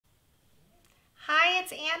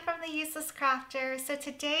it's Anne from The Useless Crafter. So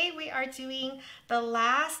today we are doing the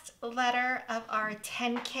last letter of our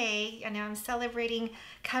 10K. I know I'm celebrating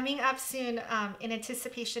coming up soon in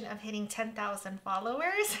anticipation of hitting 10,000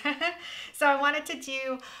 followers. So I wanted to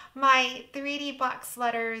do my 3D box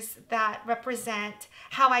letters that represent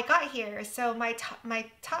how I got here. So my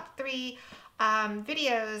top three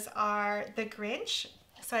videos are the Grinch.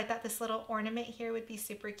 So I thought this little ornament here would be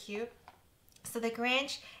super cute. So the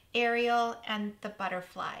Grinch, Ariel, and the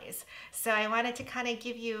butterflies. So I wanted to kind of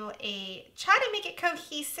give you try to make it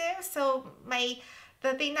cohesive. So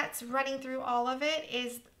the thing that's running through all of it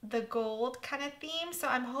is the gold kind of theme. So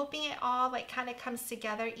I'm hoping it all like kind of comes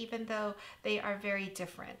together even though they are very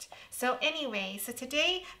different. So anyway, so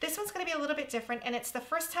today this one's going to be a little bit different, and it's the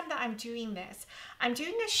first time that I'm doing this. I'm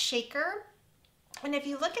doing a shaker, and if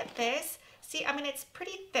you look at this, see, I mean, it's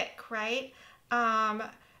pretty thick, right?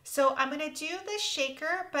 So I'm going to do the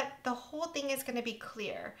shaker, but the whole thing is going to be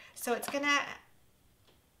clear. So it's going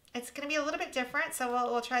to be a little bit different. So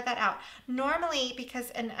we'll try that out. Normally,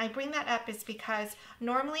 and I bring that up is because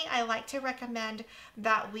normally I like to recommend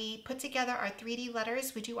that we put together our 3D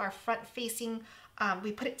letters. We do our front facing,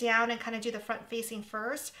 we put it down and kind of do the front facing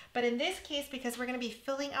first. But in this case, because we're going to be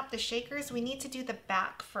filling up the shakers, we need to do the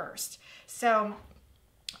back first. So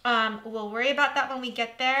we'll worry about that when we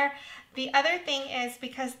get there. The other thing is,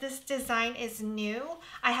 because this design is new,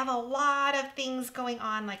 I have a lot of things going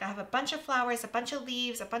on. Like I have a bunch of flowers, a bunch of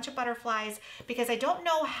leaves, a bunch of butterflies, because I don't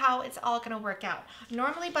know how it's all going to work out.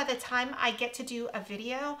 Normally by the time I get to do a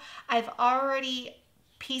video, I've already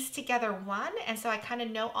pieced together one, and so I kind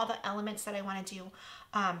of know all the elements that I want to do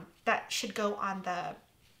that should go on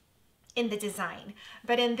in the design.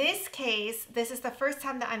 But in this case, this is the first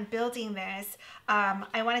time that I'm building this.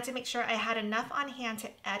 I wanted to make sure I had enough on hand to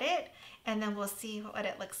edit, and then we'll see what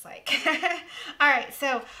it looks like. All right,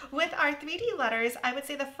 so with our 3D letters, I would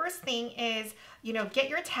say the first thing is, you know, get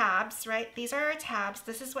your tabs, right? These are our tabs.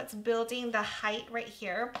 This is what's building the height right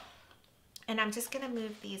here. And I'm just gonna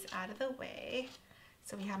move these out of the way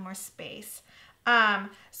so we have more space.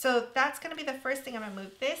 So that's gonna be the first thing. I'm gonna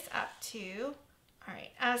move this up to. All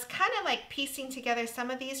right, I was kind of like piecing together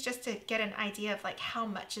some of these just to get an idea of like how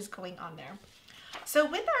much is going on there. So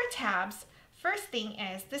with our tabs, first thing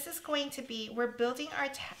is, this is going to be, we're building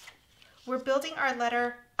our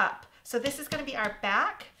letter up. So this is going to be our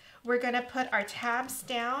back. We're going to put our tabs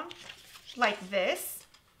down like this,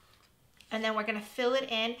 and then we're going to fill it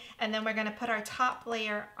in, and then we're going to put our top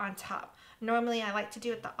layer on top. Normally I like to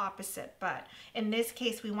do it the opposite, but in this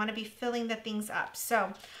case we want to be filling the things up.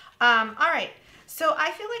 So all right. So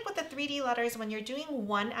I feel like with the 3D letters, when you're doing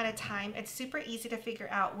one at a time, it's super easy to figure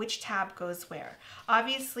out which tab goes where.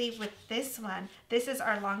 Obviously with this one, this is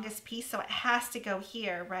our longest piece, so it has to go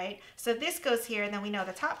here, right? So this goes here, and then we know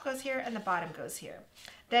the top goes here and the bottom goes here.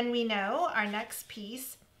 Then we know our next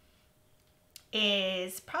piece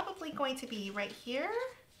is probably going to be right here.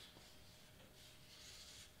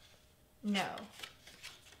 No.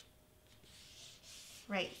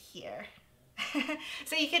 Right here.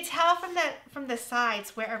 So you can tell from the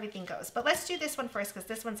sides where everything goes. But let's do this one first, because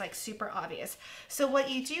this one's like super obvious. So what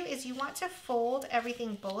you do is you want to fold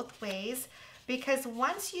everything both ways, because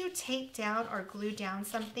once you tape down or glue down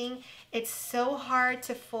something, it's so hard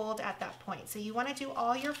to fold at that point. So you want to do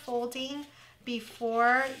all your folding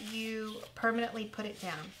before you permanently put it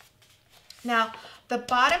down. Now the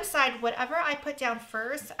bottom side, whatever I put down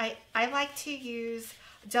first, I like to use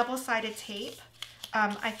double-sided tape.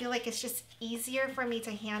 I feel like it's just easier for me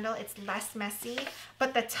to handle. It's less messy.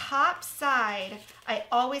 But the top side, I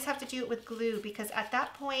always have to do it with glue, because at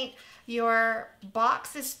that point your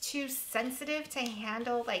box is too sensitive to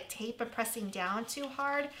handle like tape and pressing down too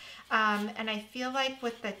hard. And I feel like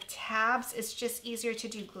with the tabs, it's just easier to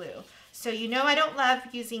do glue. So you know I don't love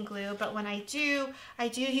using glue, but when I do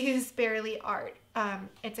use Barely Art.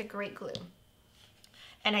 It's a great glue.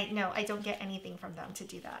 And I know I don't get anything from them to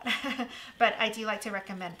do that, but I do like to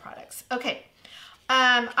recommend products. Okay,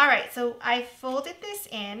 all right, so I folded this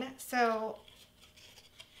in, so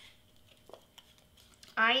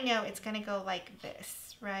I know it's gonna go like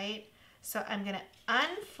this, right? So I'm gonna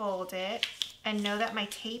unfold it and know that my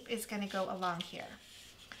tape is gonna go along here.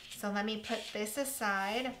 So let me put this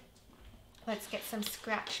aside. Let's get some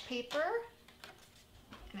scratch paper,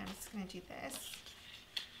 and I'm just gonna do this.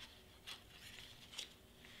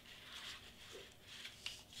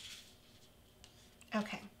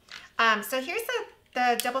 Okay, so here's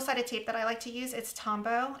the double-sided tape that I like to use. It's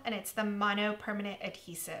Tombow, and it's the mono permanent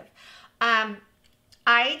adhesive.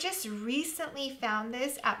 I just recently found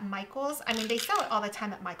this at Michael's. I mean, they sell it all the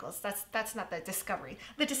time at Michael's. That's not the discovery.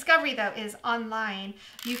 The discovery, though, is online.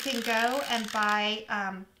 You can go and buy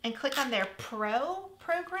and click on their Pro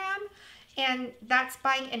program, and that's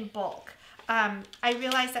buying in bulk. I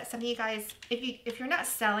realize that some of you guys, if you're not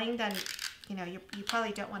selling, then you know you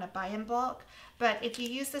probably don't want to buy in bulk. But if you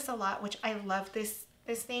use this a lot, which I love this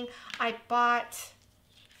thing, I bought.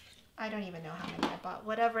 I don't even know how many I bought.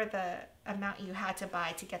 Whatever the amount you had to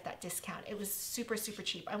buy to get that discount. It was super, super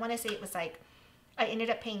cheap. I want to say it was like, I ended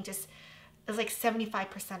up paying just, it was like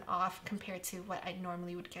 75% off compared to what I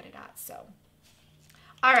normally would get it at. So,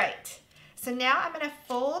 all right. So now I'm going to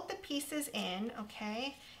fold the pieces in,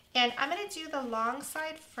 okay? And I'm going to do the long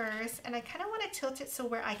side first. And I kind of want to tilt it so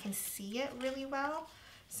where I can see it really well.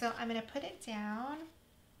 So I'm going to put it down.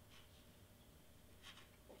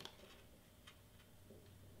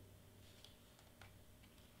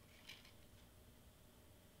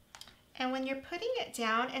 And when you're putting it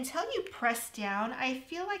down, until you press down, I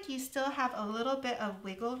feel like you still have a little bit of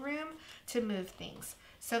wiggle room to move things.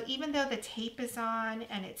 So even though the tape is on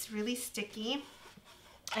and it's really sticky,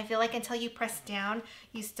 I feel like until you press down,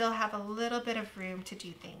 you still have a little bit of room to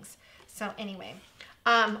do things. So anyway,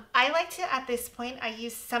 I like to, at this point, I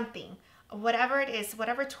use something, whatever it is,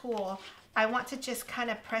 whatever tool, I want to just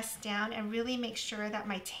kind of press down and really make sure that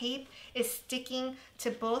my tape is sticking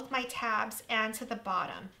to both my tabs and to the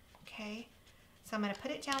bottom. Okay, so I'm going to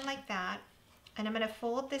put it down like that, and I'm going to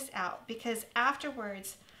fold this out because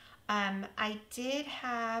afterwards I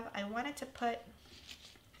wanted to put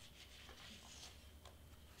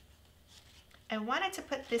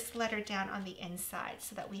this letter down on the inside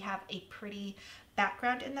so that we have a pretty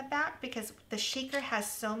background in the back because the shaker has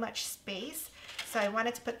so much space, so I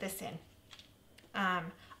wanted to put this in. All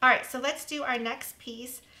right, so let's do our next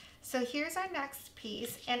piece. So here's our next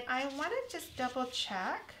piece, and I want to just double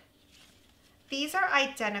check. These are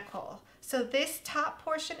identical. So this top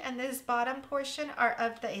portion and this bottom portion are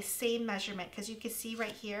of the same measurement because you can see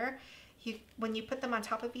right here, when you put them on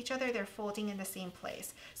top of each other, they're folding in the same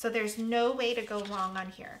place. So there's no way to go wrong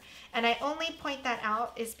on here. And I only point that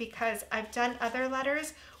out is because I've done other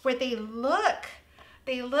letters where they look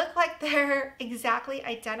like they're exactly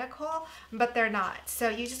identical, but they're not. So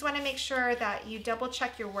you just want to make sure that you double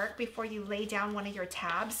check your work before you lay down one of your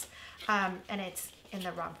tabs and it's in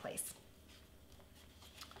the wrong place.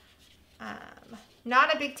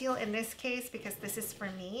 Not a big deal in this case because this is for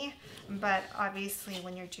me, but obviously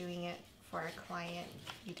when you're doing it for a client,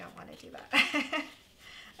 you don't want to do that.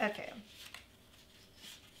 Okay.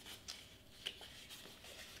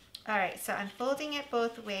 All right, so I'm folding it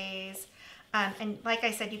both ways. And like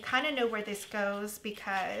I said, you kind of know where this goes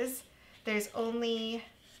because there's only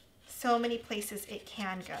so many places it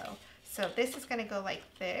can go. So this is going to go like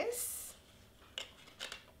this.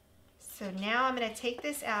 So now I'm going to take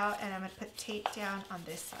this out and I'm going to put tape down on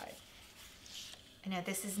this side. I know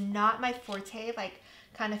this is not my forte, like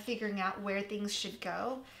kind of figuring out where things should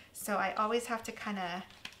go. So I always have to kind of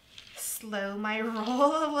slow my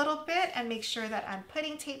roll a little bit and make sure that I'm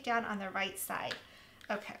putting tape down on the right side.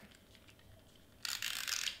 Okay.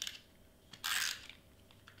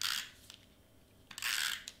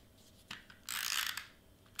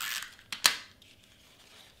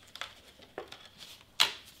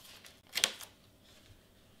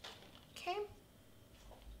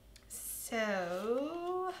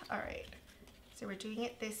 So, all right, so we're doing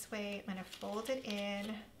it this way. I'm going to fold it in.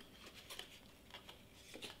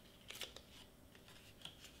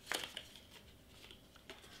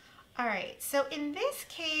 All right, so in this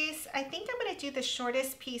case, I think I'm going to do the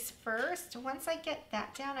shortest piece first. Once I get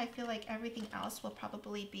that down, I feel like everything else will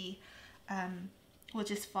probably be, will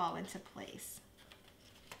just fall into place.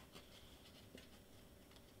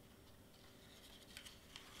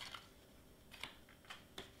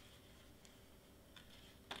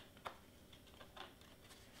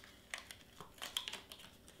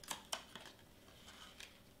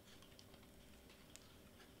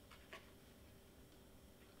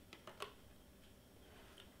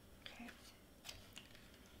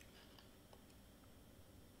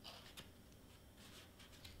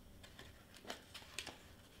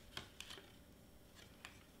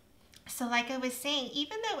 So like I was saying,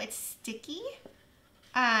 even though it's sticky,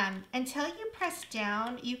 until you press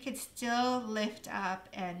down, you could still lift up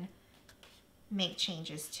and make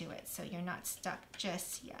changes to it. So you're not stuck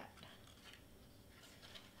just yet.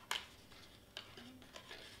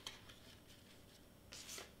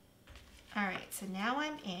 All right, so now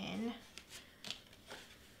I'm in.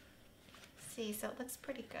 See, so it looks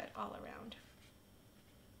pretty good all around.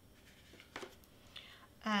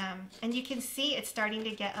 And you can see it's starting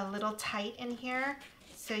to get a little tight in here.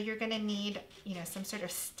 So you're gonna need, you know, some sort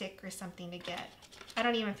of stick or something to get. I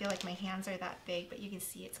don't even feel like my hands are that big, but you can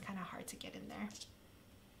see it's kind of hard to get in there.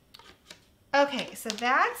 Okay, so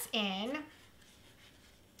that's in.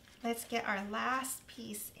 Let's get our last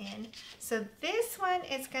piece in. So this one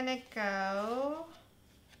is gonna go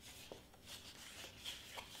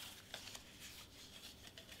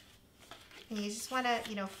and you just wanna,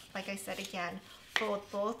 you know, like I said again, fold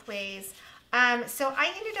both ways. So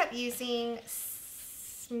I ended up using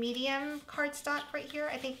medium cardstock right here.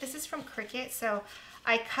 I think this is from Cricut. So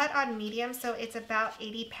I cut on medium, so it's about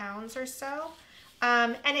 80 pounds or so.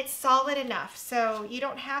 And it's solid enough. So you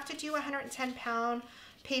don't have to do 110-pound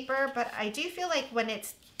paper, but I do feel like when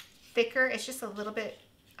it's thicker, it's just a little bit,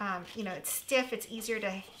 you know, it's stiff. It's easier to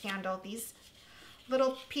handle these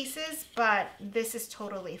little pieces, but this is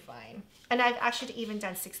totally fine. And I've actually even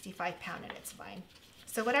done 65-pound and it's fine.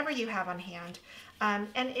 So whatever you have on hand. And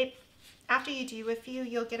it, after you do a few,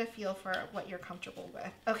 you'll get a feel for what you're comfortable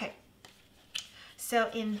with. Okay. So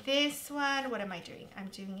in this one, what am I doing? I'm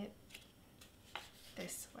doing it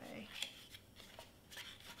this way.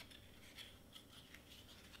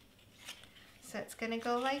 So it's gonna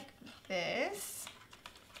go like this.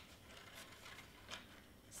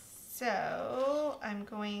 So I'm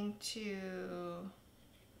going to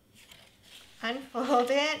unfold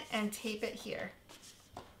it and tape it here.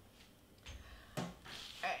 All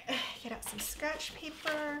right, get out some scratch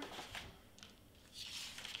paper.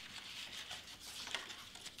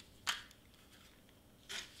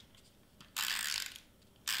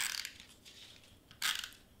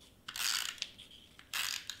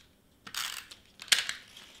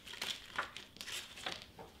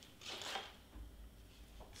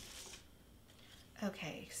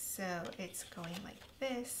 Okay, so it's going like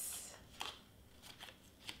this.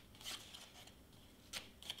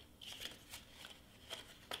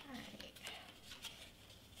 All right.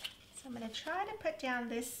 So I'm going to try to put down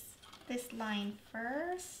this line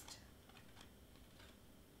first.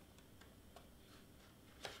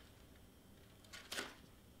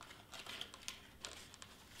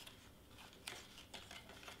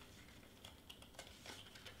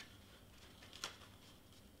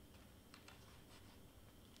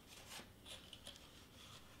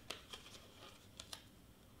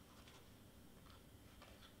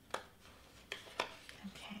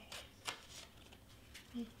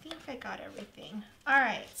 I think I got everything. All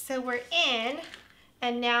right, so we're in,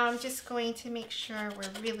 and now I'm just going to make sure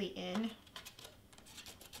we're really in.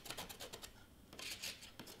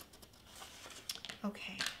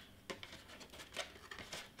 Okay.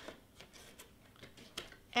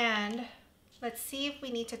 And let's see if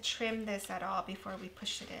we need to trim this at all before we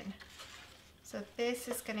push it in. So this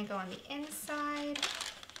is going to go on the inside.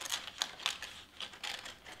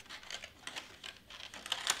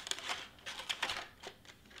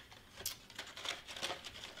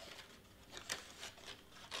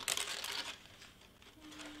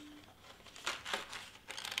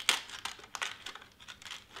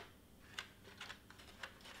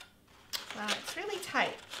 Wow, it's really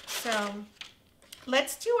tight. So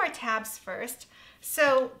let's do our tabs first.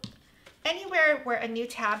 So anywhere where a new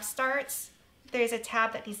tab starts, there's a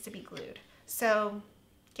tab that needs to be glued. So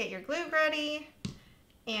get your glue ready,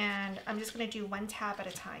 and I'm just going to do one tab at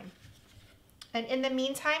a time. And in the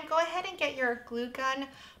meantime, go ahead and get your glue gun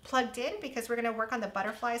plugged in because we're going to work on the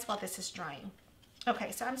butterflies while this is drying.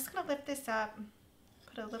 Okay, so I'm just going to lift this up,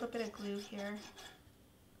 put a little bit of glue here.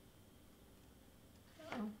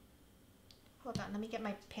 Oh. Hold on, let me get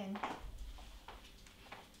my pin.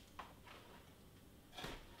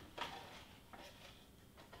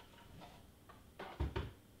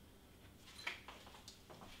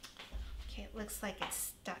 Okay, it looks like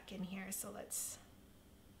it's stuck in here, so let's...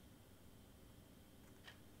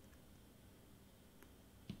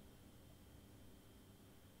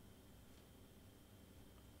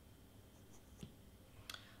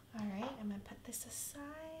 All right, I'm gonna put this aside.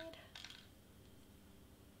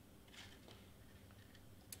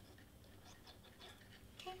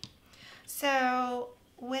 Okay, so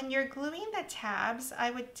when you're gluing the tabs,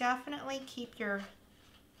 I would definitely keep your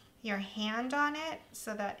hand on it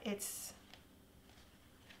so that it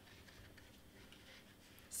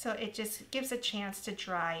just gives a chance to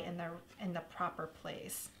dry in the proper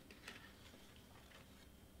place.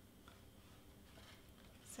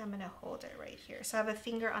 So I'm going to hold it right here. So I have a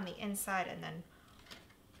finger on the inside and then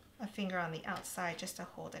a finger on the outside just to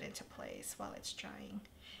hold it into place while it's drying.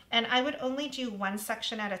 And I would only do one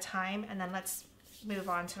section at a time, and then let's move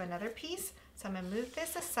on to another piece. So I'm going to move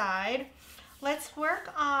this aside. Let's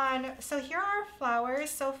work on, so here are our flowers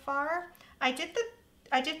so far. I did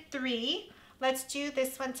did 3. Let's do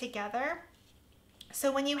this one together.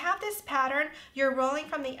 So when you have this pattern, you're rolling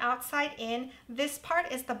from the outside in. This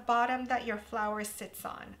part is the bottom that your flower sits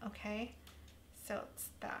on, okay? So it's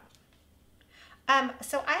that.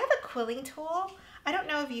 So I have a quilling tool. I don't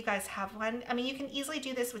know if you guys have one. I mean, you can easily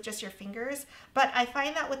do this with just your fingers, but I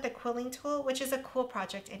find that with the quilling tool, which is a cool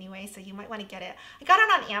project anyway, so you might want to get it. I got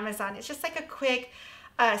it on Amazon. It's just like a quick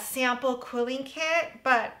sample quilling kit,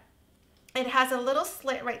 but it has a little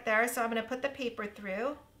slit right there, so I'm going to put the paper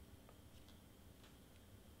through.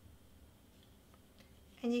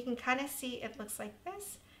 And you can kind of see it looks like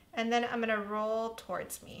this, and then I'm going to roll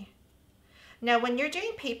towards me. Now, when you're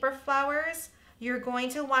doing paper flowers, you're going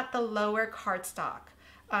to want the lower cardstock,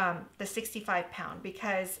 the 65 pound,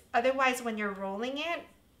 because otherwise when you're rolling it,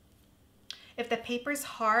 if the paper's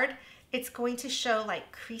hard, it's going to show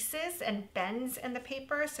like creases and bends in the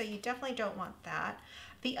paper, so you definitely don't want that.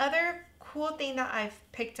 The other cool thing that I've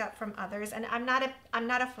picked up from others, and I'm not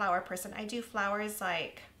a flower person. I do flowers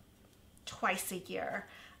like twice a year.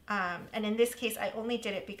 And in this case, I only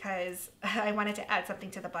did it because I wanted to add something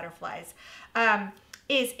to the butterflies.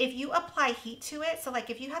 Is if you apply heat to it, so like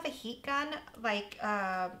if you have a heat gun, like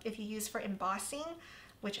if you use for embossing,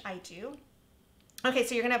 which I do. Okay,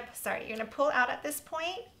 so you're gonna pull out at this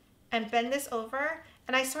point and bend this over,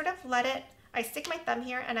 and I sort of let it, I stick my thumb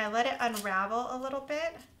here and I let it unravel a little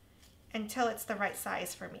bit until it's the right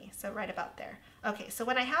size for me. So right about there. Okay, so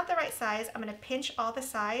when I have the right size, I'm gonna pinch all the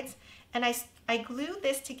sides, and I glue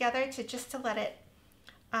this together to let it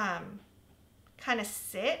kind of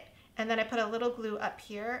sit. And then I put a little glue up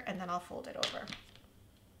here, and then I'll fold it over.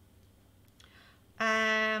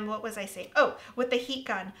 What was I saying? Oh, with the heat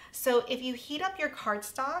gun. So if you heat up your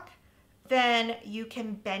cardstock, then you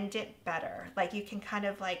can bend it better. Like you can kind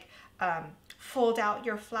of like fold out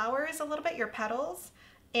your flowers a little bit, your petals,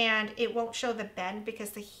 and it won't show the bend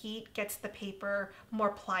because the heat gets the paper more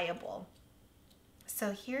pliable.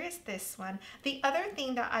 So here is this one. The other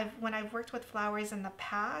thing that when I've worked with flowers in the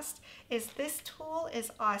past is this tool is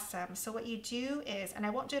awesome. So what you do is, and I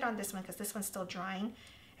won't do it on this one because this one's still drying.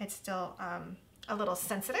 It's still a little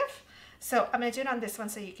sensitive. So I'm gonna do it on this one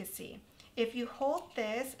so you can see. If you hold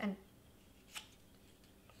this, and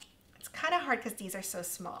it's kind of hard because these are so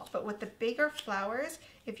small, but with the bigger flowers,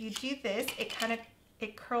 if you do this,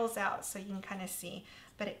 it curls out so you can kind of see,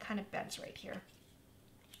 but it kind of bends right here.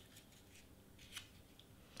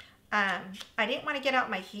 I didn't want to get out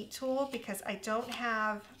my heat tool because I don't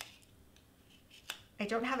have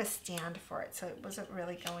a stand for it, so it wasn't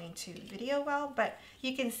really going to video well, but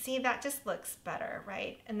you can see that just looks better,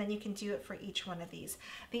 right? And then you can do it for each one of these.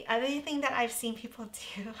 The other thing that I've seen people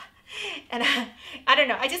do, and I don't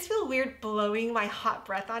know, I just feel weird blowing my hot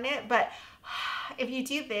breath on it, but if you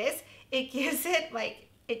do this, it gives it like,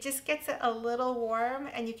 it just gets it a little warm,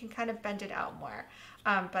 and you can kind of bend it out more.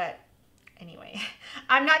 But anyway,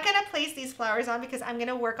 I'm not going to place these flowers on because I'm going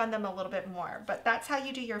to work on them a little bit more, but that's how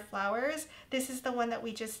you do your flowers. This is the one that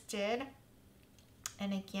we just did.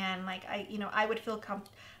 And again, like I would feel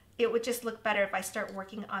it would just look better if I start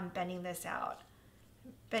working on bending this out,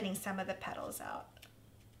 bending some of the petals out.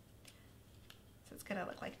 So it's going to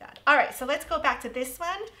look like that. All right, so let's go back to this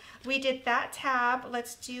one. We did that tab.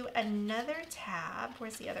 Let's do another tab.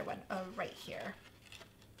 Where's the other one? Oh, right here.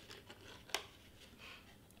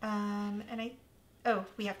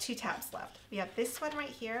 We have 2 tabs left. We have this one right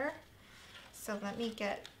here. So let me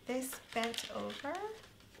get this bent over.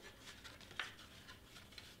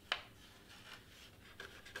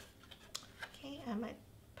 Okay, I might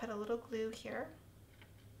put a little glue here.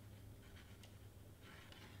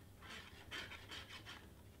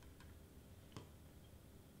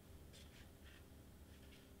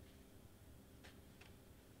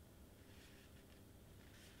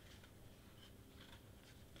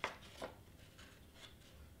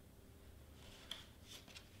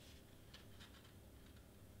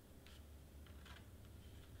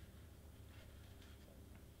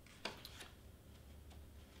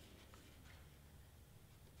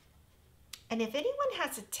 And if anyone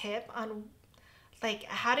has a tip on like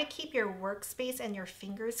how to keep your workspace and your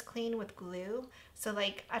fingers clean with glue, so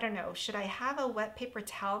like, I don't know, should I have a wet paper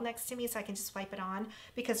towel next to me so I can just wipe it on?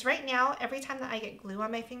 Because right now, every time that I get glue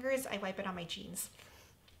on my fingers, I wipe it on my jeans.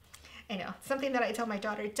 I know, something that I tell my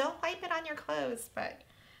daughter, don't wipe it on your clothes, but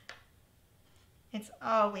it's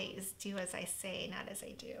always do as I say, not as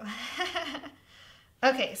I do.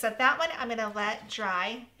 Okay, so that one I'm gonna let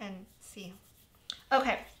dry and see.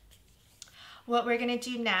 Okay. What we're gonna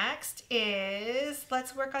do next is,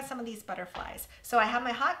 let's work on some of these butterflies. So I have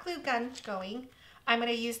my hot glue gun going. I'm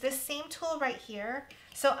gonna use this same tool right here.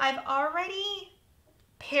 So I've already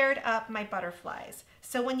paired up my butterflies.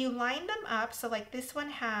 So when you line them up, so like this one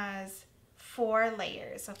has 4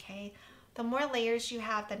 layers, okay? The more layers you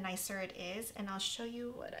have, the nicer it is. And I'll show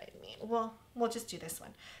you what I mean. Well, we'll just do this one.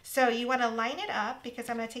 So you want to line it up because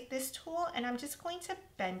I'm going to take this tool and I'm just going to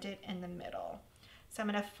bend it in the middle. So I'm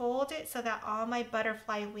going to fold it so that all my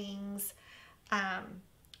butterfly wings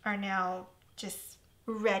are now just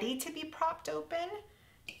ready to be propped open.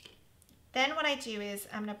 Then what I do is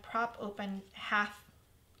I'm going to prop open half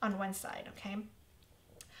on one side, okay?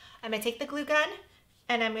 I'm going to take the glue gun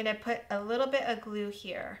and I'm going to put a little bit of glue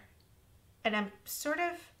here. And I'm sort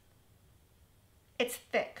of, it's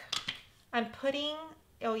thick. I'm putting,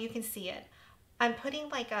 oh, you can see it. I'm putting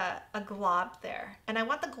like a glob there. And I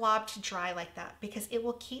want the glob to dry like that because it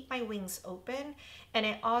will keep my wings open and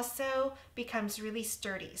it also becomes really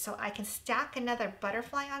sturdy. So I can stack another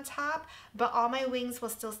butterfly on top, but all my wings will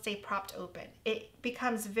still stay propped open. It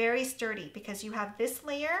becomes very sturdy because you have this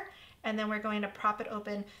layer and then we're going to prop it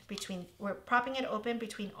open between, we're propping it open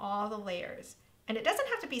between all the layers. And it doesn't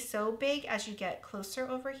have to be so big as you get closer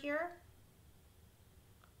over here.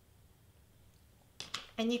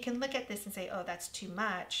 And you can look at this and say, oh, that's too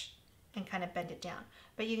much, and kind of bend it down.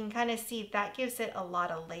 But you can kind of see that gives it a lot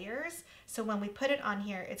of layers. So when we put it on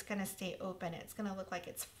here, it's going to stay open. It's going to look like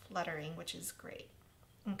it's fluttering, which is great.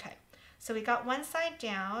 Okay, so we got one side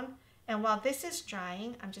down. And while this is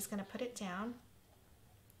drying, I'm just going to put it down.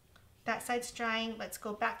 That side's drying. Let's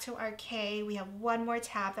go back to our K. We have one more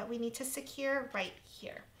tab that we need to secure right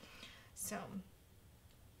here. So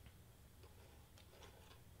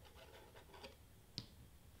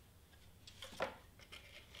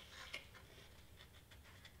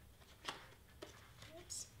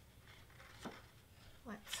oops.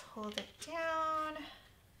 Let's hold it down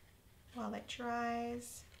while it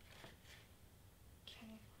dries.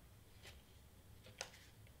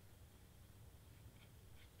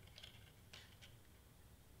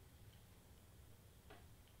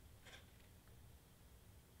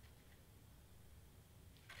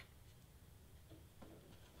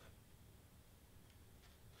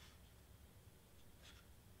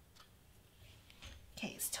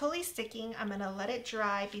 Okay, it's totally sticking. I'm gonna let it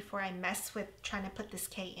dry before I mess with trying to put this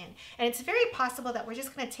K in. And it's very possible that we're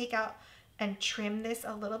just gonna take out and trim this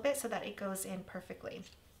a little bit so that it goes in perfectly.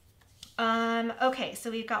 Okay, so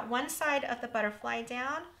we've got one side of the butterfly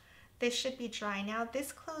down. This should be dry now.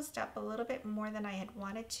 This closed up a little bit more than I had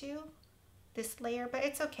wanted to, this layer, but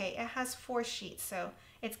it's okay. It has 4 sheets, so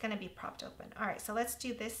it's gonna be propped open. All right, so let's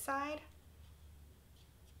do this side.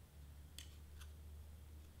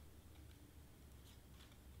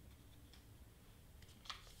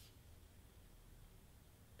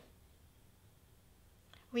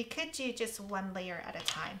 We could do just one layer at a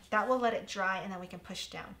time. That will let it dry and then we can push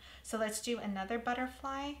down. So let's do another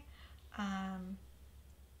butterfly.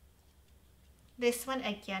 This one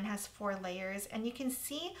again has 4 layers and you can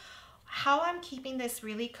see how I'm keeping this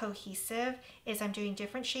really cohesive is I'm doing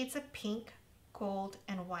different shades of pink, gold,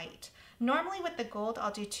 and white. Normally with the gold,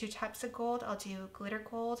 I'll do 2 types of gold. I'll do glitter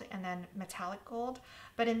gold and then metallic gold.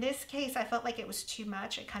 But in this case, I felt like it was too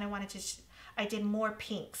much. I kind of wanted to, I did more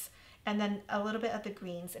pinks and then a little bit of the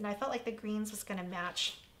greens. And I felt like the greens was gonna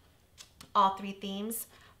match all 3 themes.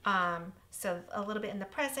 So a little bit in the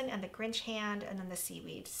present and the Grinch hand and then the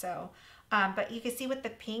seaweed. So, but you can see with the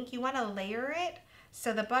pink, you wanna layer it.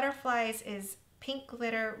 So the butterflies is pink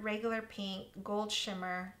glitter, regular pink, gold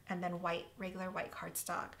shimmer, and then white, regular white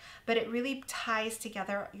cardstock. But it really ties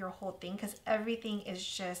together your whole thing because everything is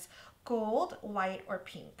just gold, white, or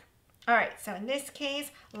pink. All right, so in this case,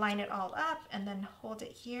 line it all up and then hold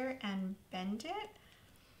it here and bend it.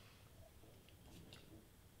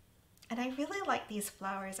 And I really like these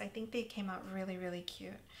flowers. I think they came out really, really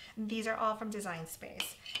cute. And these are all from Design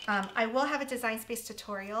Space. I will have a Design Space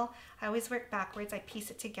tutorial. I always work backwards. I piece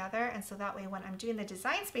it together. And so that way when I'm doing the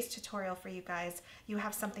Design Space tutorial for you guys, you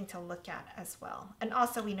have something to look at as well. And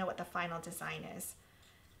also we know what the final design is.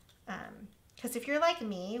 Because if you're like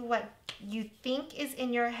me, what you think is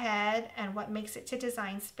in your head and what makes it to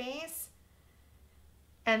Design Space,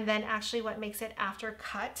 and then actually what makes it after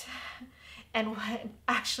cut, and what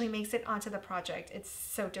actually makes it onto the project, it's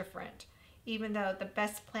so different. Even though the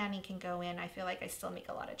best planning can go in, I feel like I still make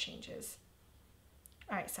a lot of changes.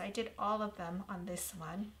 All right, so I did all of them on this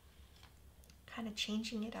one, kind of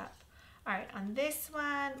changing it up. All right, on this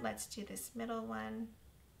one, let's do this middle one.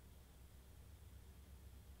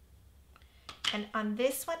 And on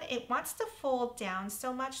this one, it wants to fold down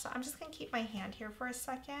so much, so I'm just gonna keep my hand here for a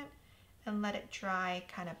second and let it dry,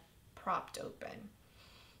 kind of propped open.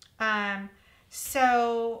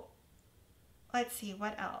 So let's see,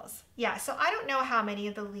 what else? Yeah, so I don't know how many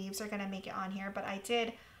of the leaves are gonna make it on here, but I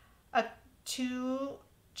did 2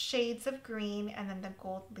 shades of green and then the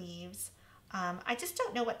gold leaves. I just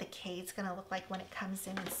don't know what the K is going to look like when it comes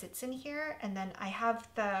in and sits in here. And then I have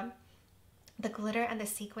the glitter and the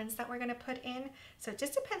sequins that we're going to put in. So it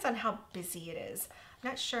just depends on how busy it is. I'm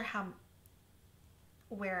not sure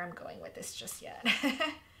where I'm going with this just yet.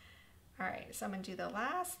 All right, so I'm going to do the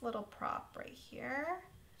last little prop right here.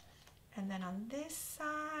 And then on this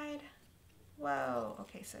side, whoa,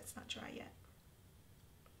 okay, so it's not dry yet.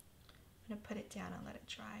 I'm going to put it down and let it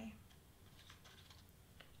dry.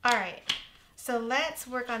 All right, so let's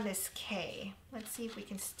work on this K. Let's see if we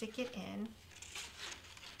can stick it in.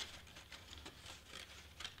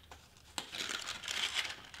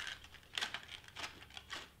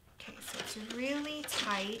 Okay, so it's really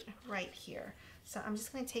tight right here. So I'm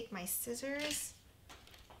just going to take my scissors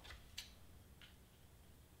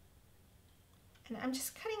and I'm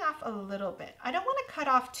just cutting off a little bit. I don't want to cut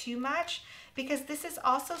off too much because this is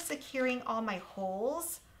also securing all my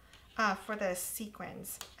holes for the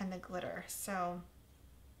sequins and the glitter. So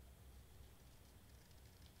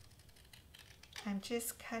I'm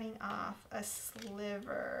just cutting off a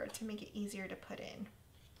sliver to make it easier to put in.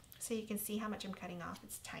 So you can see how much I'm cutting off.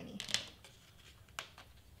 It's tiny.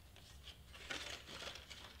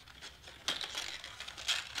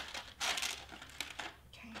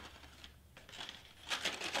 Okay.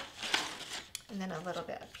 And then a little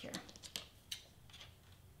bit up here.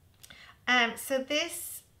 So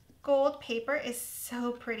this gold paper is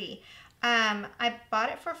so pretty. I bought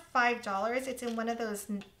it for $5. It's in one of those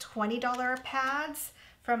 $20 pads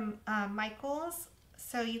from Michael's.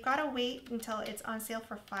 So you gotta wait until it's on sale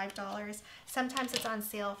for $5. Sometimes it's on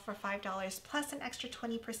sale for $5 plus an extra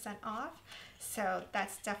 20% off. So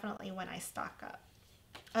that's definitely when I stock up.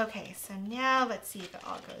 Okay, so now let's see if it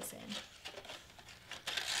all goes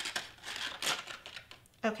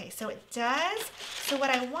in. Okay, so it does. So what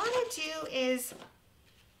I want to do is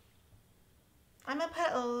I'm going to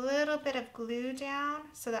put a little bit of glue down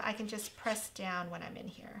so that I can just press down when I'm in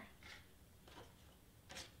here.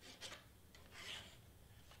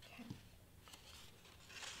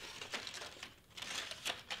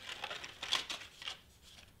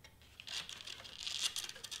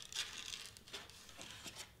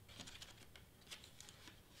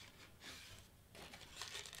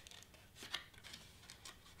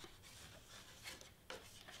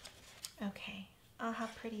 Okay, oh, how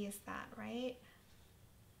pretty is that, right?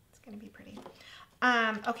 It's gonna be pretty.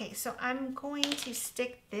 Okay, so I'm going to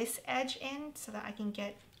stick this edge in so that I can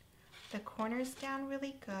get the corners down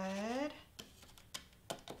really good.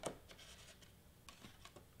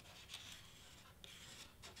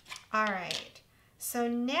 All right, so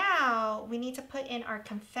now we need to put in our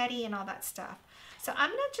confetti and all that stuff. So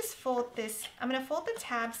I'm gonna just fold this, I'm gonna fold the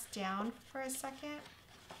tabs down for a second.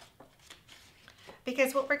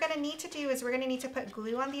 Because what we're going to need to do is we're going to need to put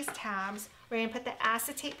glue on these tabs. We're going to put the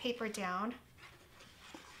acetate paper down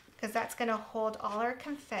because that's going to hold all our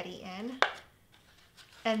confetti in.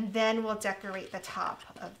 And then we'll decorate the top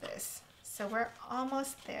of this. So we're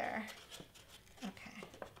almost there. Okay.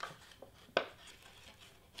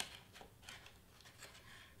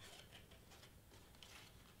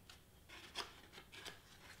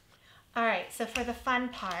 All right, so for the fun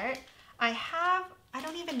part, I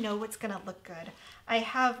don't even know what's gonna look good. I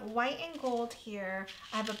have white and gold here.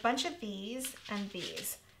 I have a bunch of these and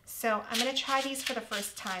these. So I'm gonna try these for the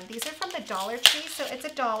first time. These are from the Dollar Tree, so it's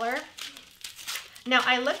 $1. Now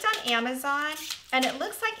I looked on Amazon and it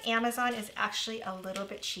looks like Amazon is actually a little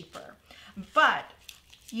bit cheaper, but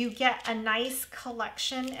you get a nice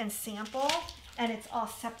collection and sample and it's all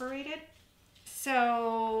separated.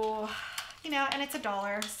 So, you know, and it's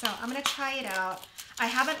 $1, so I'm gonna try it out. I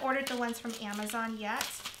haven't ordered the ones from Amazon yet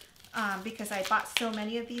because I bought so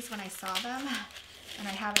many of these when I saw them and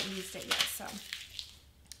I haven't used it yet. So,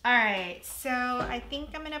 all right, so I think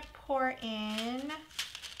I'm gonna pour in,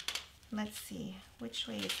 let's see, which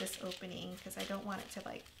way is this opening? Because I don't want it to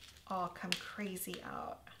like all come crazy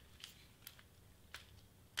out.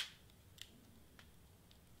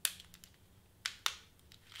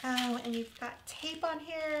 Oh, and you've got tape on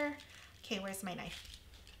here. Okay, where's my knife?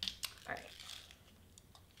 All right.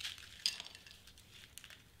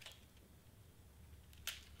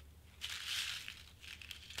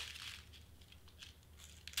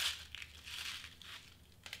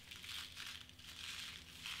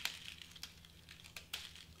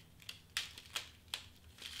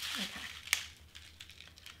 Okay.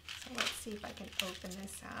 So let's see if I can open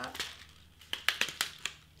this up.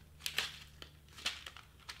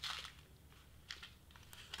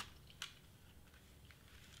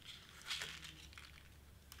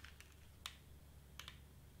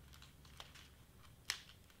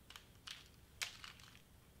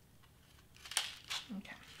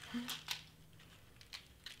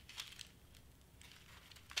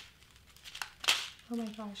 Oh my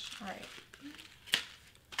gosh. All right.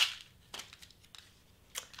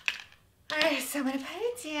 All right, so I'm gonna put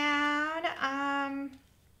it down.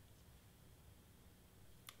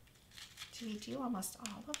 Do we do almost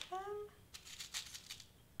all of them?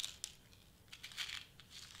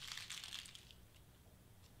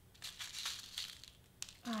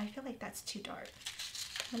 Oh, I feel like that's too dark.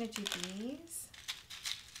 I'm gonna do these.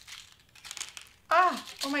 Ah,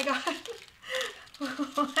 oh my God.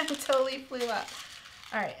 I totally flew up.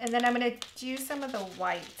 All right, and then I'm gonna do some of the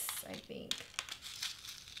whites, I think.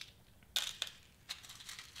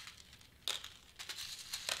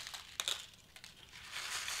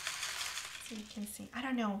 So you can see, I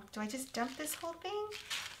don't know, do I just dump this whole thing?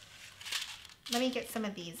 Let me get some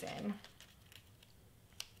of these in.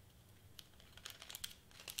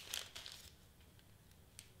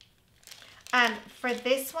 For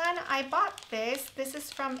this one, I bought this. This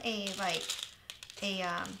is from a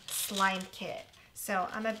slime kit. So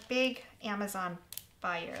I'm a big Amazon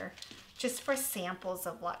buyer just for samples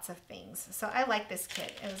of lots of things. So I like this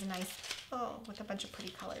kit. It was nice, oh, with a bunch of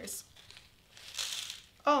pretty colors.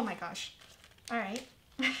 Oh my gosh. All right.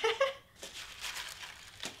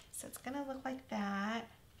 So it's gonna look like that.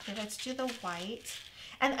 Okay, let's do the white.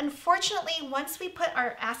 And unfortunately, once we put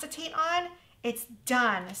our acetate on, it's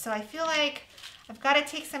done. So I feel like I've got to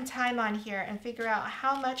take some time on here and figure out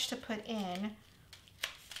how much to put in.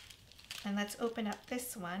 And let's open up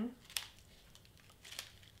this one.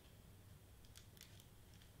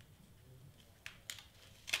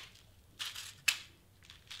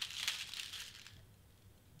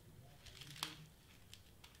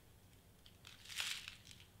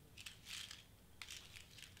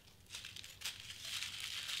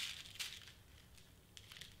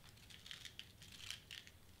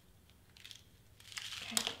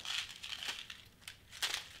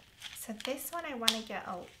 So this one I want to get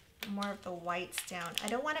more of the whites down. I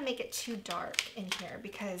don't want to make it too dark in here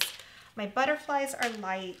because my butterflies are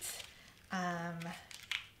light. So I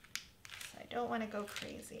don't want to go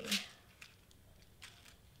crazy.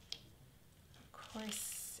 Of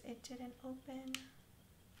course, it didn't open.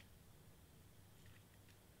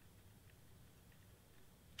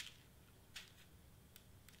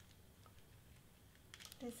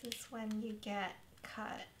 This is when you get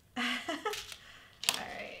cut. All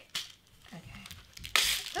right. Okay.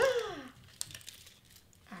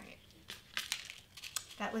 All right.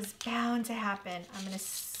 That was bound to happen. I'm going to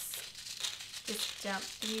just dump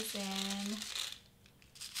these in.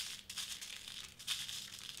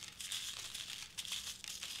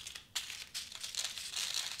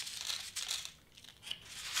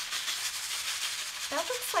 That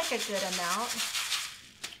looks like a good amount.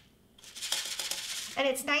 And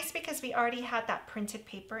it's nice because we already had that printed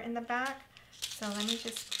paper in the back. So let me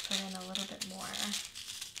just put in a little bit more.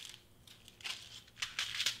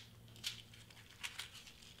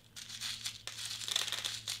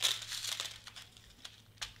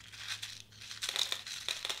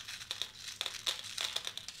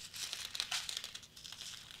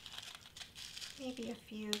 Maybe a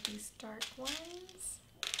few of these dark ones.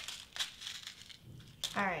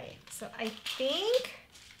 All right, so I think,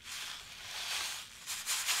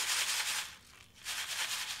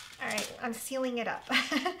 all right, I'm sealing it up.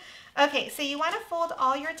 Okay, so you want to fold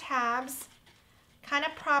all your tabs kind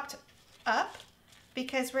of propped up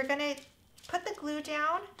because we're going to put the glue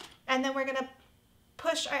down and then we're going to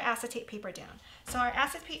push our acetate paper down. So our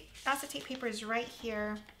acetate paper is right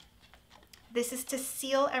here. This is to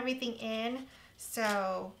seal everything in,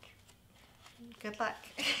 so good luck.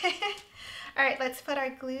 All right, let's put our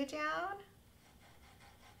glue down.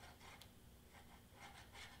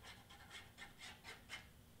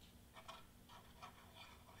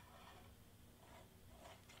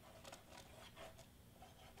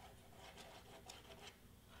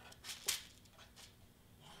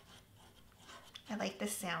 I like the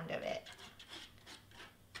sound of it.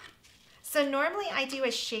 So normally I do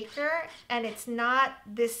a shaker and it's not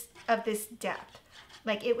this depth.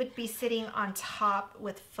 Like it would be sitting on top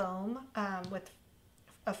with foam, with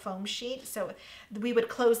a foam sheet. So we would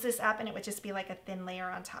close this up and it would just be like a thin layer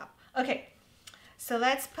on top. Okay, so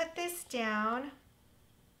let's put this down.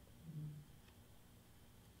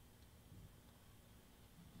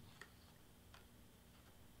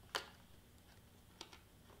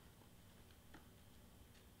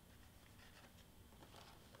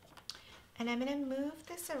 And I'm going to move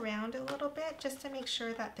this around a little bit just to make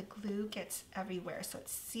sure that the glue gets everywhere so it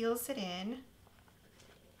seals it in.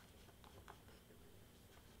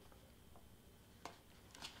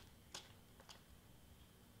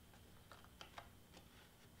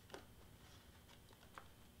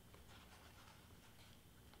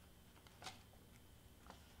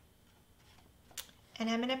 And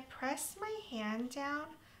I'm going to press my hand down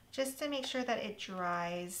just to make sure that it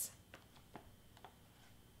dries.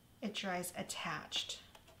 It dries attached.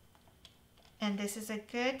 And this is a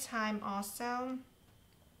good time also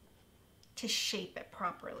to shape it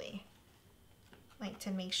properly. Like to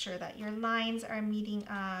make sure that your lines are meeting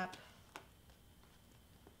up.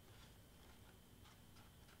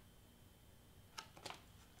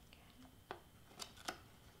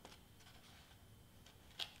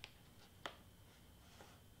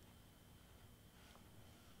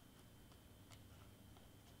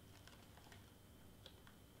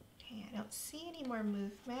 I don't see any more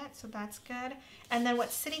movement, so that's good. And then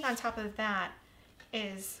what's sitting on top of that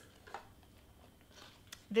is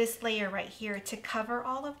this layer right here to cover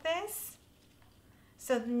all of this.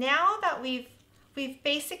 So now that we've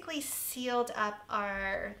basically sealed up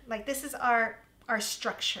our, like this is our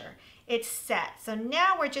structure. It's set. So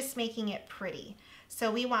now we're just making it pretty.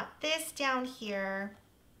 So we want this down here.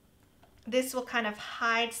 This will kind of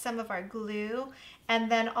hide some of our glue,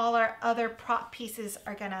 and then all our other prop pieces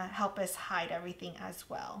are gonna help us hide everything as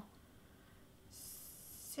well.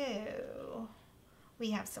 So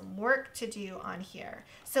we have some work to do on here.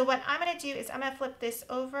 So what I'm gonna do is I'm gonna flip this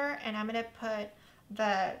over and I'm gonna put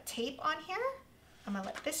the tape on here. I'm gonna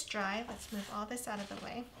let this dry. Let's move all this out of the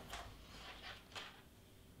way.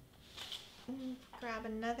 Grab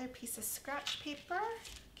another piece of scratch paper.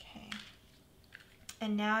 Okay.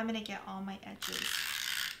 And now I'm going to get all my edges.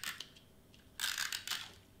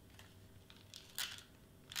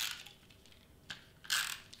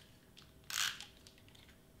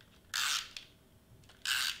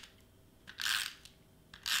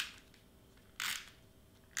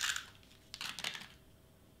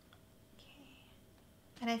 Okay.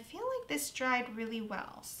 And I feel like this dried really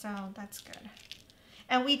well, so that's good.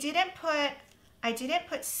 And I didn't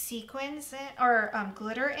put sequins in or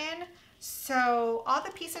glitter in. So all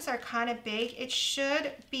the pieces are kind of big. It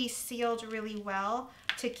should be sealed really well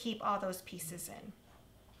to keep all those pieces in.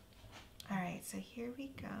 All right, so here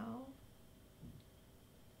we go.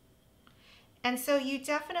 And so you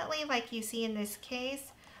definitely, like you see in this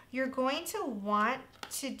case, you're going to want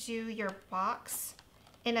to do your box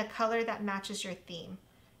in a color that matches your theme,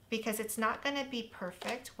 because it's not going to be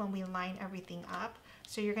perfect when we line everything up.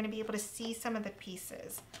 So you're going to be able to see some of the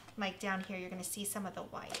pieces. Like down here, you're going to see some of the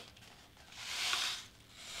white.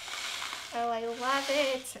 Oh, I love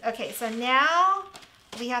it. Okay, so now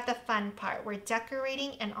we have the fun part. We're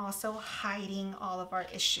decorating and also hiding all of our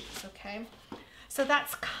issues, okay? So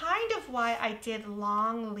that's kind of why I did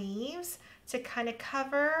long leaves, to kind of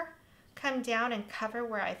come down and cover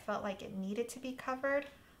where I felt like it needed to be covered,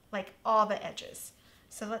 like all the edges.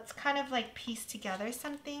 So let's kind of like piece together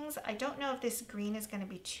some things. I don't know if this green is going to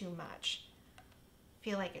be too much. I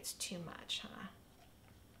feel like it's too much, huh?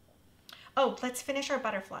 Oh, let's finish our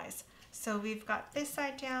butterflies. So we've got this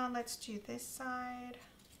side down. Let's do this side.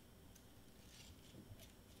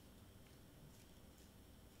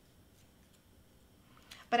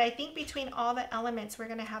 But I think between all the elements, we're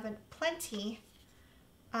going to have plenty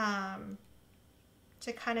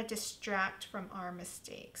to kind of distract from our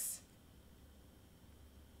mistakes.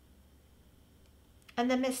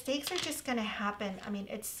 And the mistakes are just going to happen. I mean,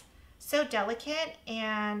 it's so delicate,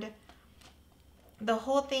 and the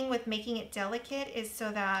whole thing with making it delicate is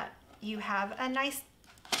so that you have a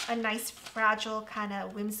nice fragile kind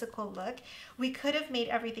of whimsical look. We could have made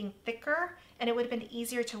everything thicker and it would have been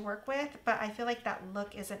easier to work with, but I feel like that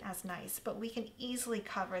look isn't as nice, but we can easily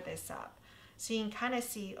cover this up. So you can kind of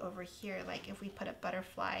see over here, like if we put a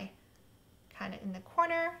butterfly kind of in the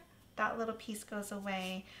corner, that little piece goes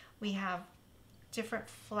away. We have different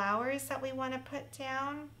flowers that we want to put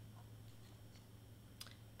down,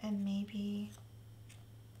 and maybe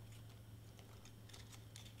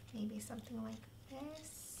something like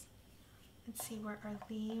this. Let's see where our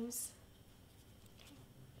leaves.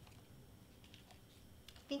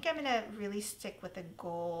 I think I'm gonna really stick with a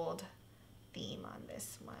gold theme on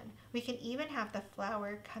this one. We can even have the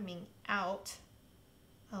flower coming out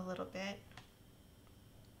a little bit.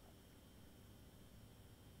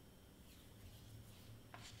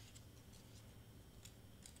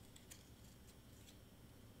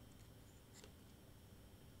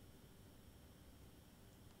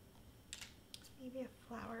 Maybe a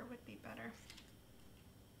flower would be better.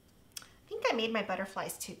 I think I made my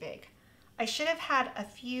butterflies too big. I should have had a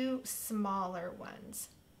few smaller ones,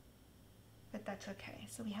 but that's okay.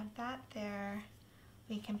 So we have that there.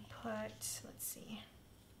 We can put, let's see.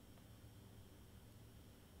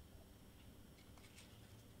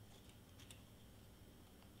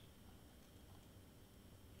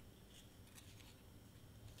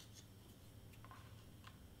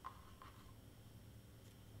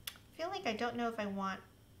 feel like I don't know if I want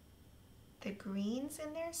the greens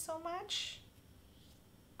in there so much.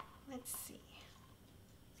 Let's see.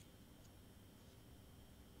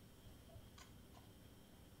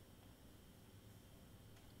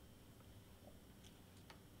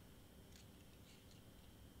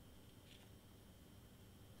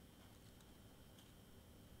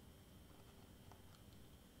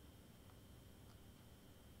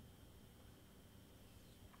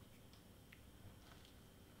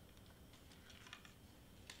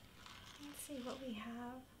 Let's see what we have.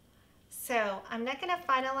 So I'm not going to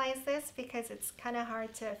finalize this because it's kind of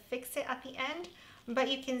hard to fix it at the end, but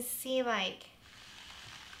you can see like,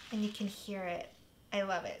 and you can hear it. I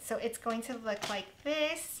love it. So it's going to look like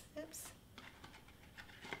this. Oops.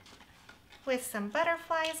 With some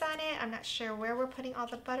butterflies on it. I'm not sure where we're putting all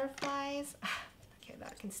the butterflies. Okay,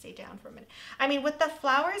 that can stay down for a minute. I mean, with the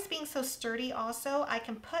flowers being so sturdy also, I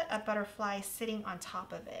can put a butterfly sitting on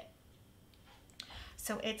top of it.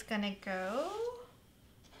 So it's gonna go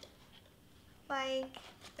like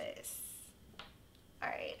this. All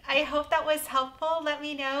right, I hope that was helpful. Let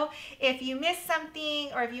me know if you missed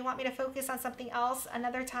something or if you want me to focus on something else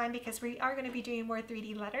another time, because we are going to be doing more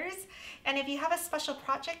 3D letters. And if you have a special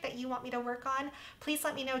project that you want me to work on, please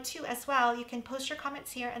let me know too as well. You can post your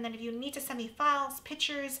comments here, and then if you need to send me files,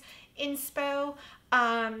 pictures, inspo,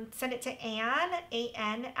 send it to Ann,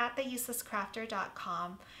 A-N,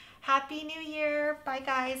 @theuselesscrafter.com. Happy New Year. Bye,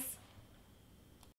 guys.